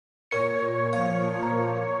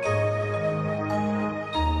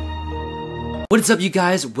What is up, you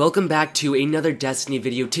guys? Welcome back to another Destiny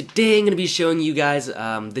video. Today I'm going to be showing you guys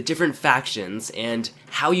the different factions and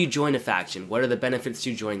how you join a faction. What are the benefits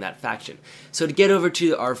to joining that faction? So to get over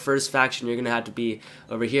to our first faction, you're going to have to be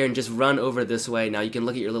over here and just run over this way. Now you can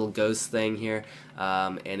look at your little ghost thing here,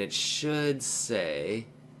 and it should say,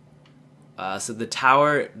 so the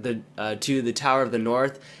tower, to the Tower of the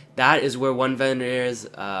North, that is where one vendor is,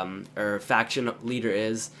 or faction leader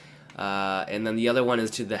is. And then the other one is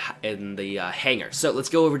to the hangar. So let's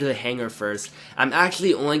go over to the hangar first. I'm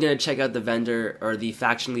actually only going to check out the vendor or the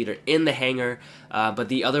faction leader in the hangar, but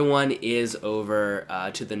the other one is over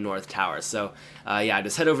to the North Tower. So yeah,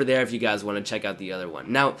 just head over there if you guys want to check out the other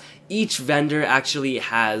one. Now, each vendor actually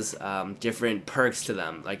has different perks to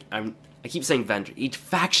them. Like I keep saying vendor. Each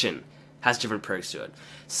faction has different perks to it.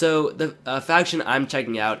 So the faction I'm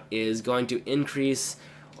checking out is going to increase,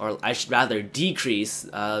 or I should rather decrease,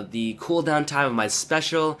 the cooldown time of my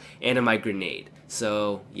special and of my grenade.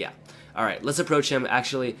 So yeah, all right, let's approach him.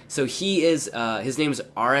 Actually, so he is his name is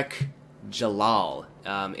Arik Jalal,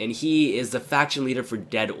 and he is the faction leader for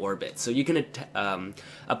Dead Orbit. So you can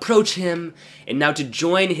approach him, and now to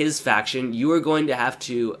join his faction, you are going to have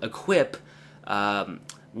to equip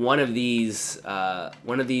one of these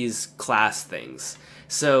class things.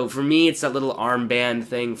 So for me, it's that little armband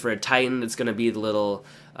thing. For a Titan, it's going to be the little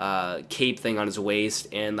cape thing on his waist,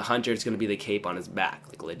 and the Hunter, it's going to be the cape on his back,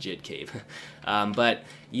 like a legit cape. But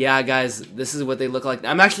yeah, guys, this is what they look like.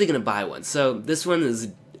 I'm actually going to buy one. So this one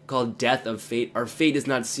is called Death of Fate. Our fate is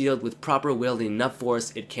not sealed. With proper will and enough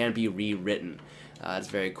force, it can be rewritten. It's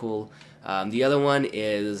very cool. The other one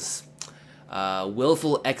is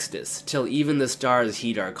Willful Exodus, till even the stars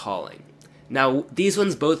heed our calling. Now, these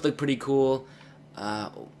ones both look pretty cool.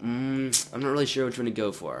 I'm not really sure which one to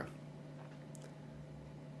go for.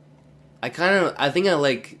 I'm gonna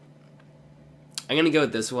go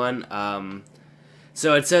with this one.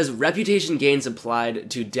 So it says reputation gains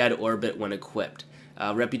applied to Dead Orbit when equipped.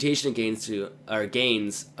 Reputation gains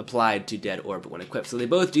applied to Dead Orbit when equipped. So they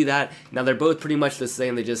both do that. Now they're both pretty much the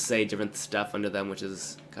same. They just say different stuff under them, which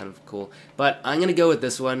is kind of cool. But I'm gonna go with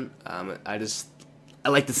this one. I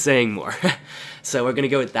like the saying more. So we're gonna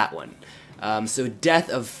go with that one. So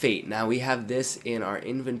Death of Fate. Now we have this in our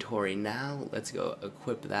inventory. Now let's go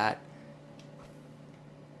equip that.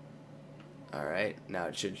 Alright, now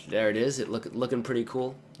it should, there it is. Looking pretty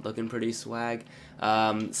cool, looking pretty swag.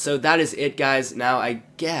 So that is it, guys. Now I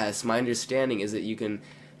guess my understanding is that you can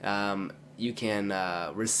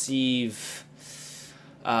receive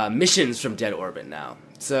missions from Dead Orbit now.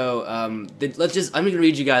 So I'm gonna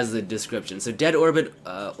read you guys the description. So Dead Orbit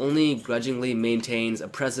only grudgingly maintains a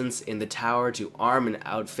presence in the tower to arm and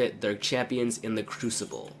outfit their champions in the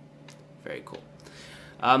Crucible. Very cool.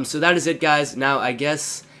 So that is it, guys. Now I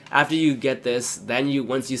guess after you get this, then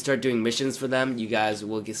once you start doing missions for them, you guys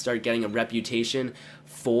will start getting a reputation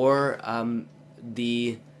for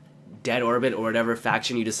the Dead Orbit or whatever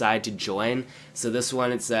faction you decide to join. So this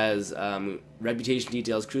one, it says reputation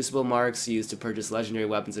details Crucible marks used to purchase legendary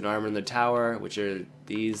weapons and armor in the tower, which are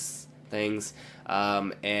these things,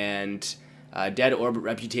 and Dead Orbit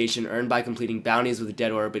reputation earned by completing bounties with a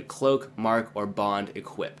Dead Orbit cloak, mark, or bond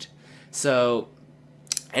equipped. So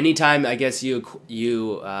anytime I guess you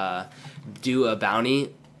do a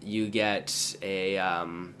bounty, you get a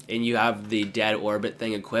and you have the Dead Orbit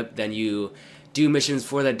thing equipped, then you do missions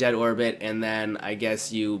for that Dead Orbit, and then I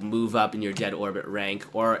guess you move up in your Dead Orbit rank,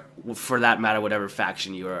 or for that matter, whatever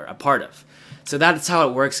faction you are a part of. So that's how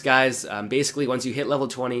it works, guys. Basically, once you hit level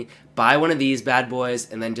 20, buy one of these bad boys,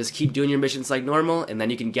 and then just keep doing your missions like normal, and then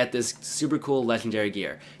you can get this super cool legendary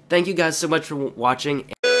gear. Thank you guys so much for watching.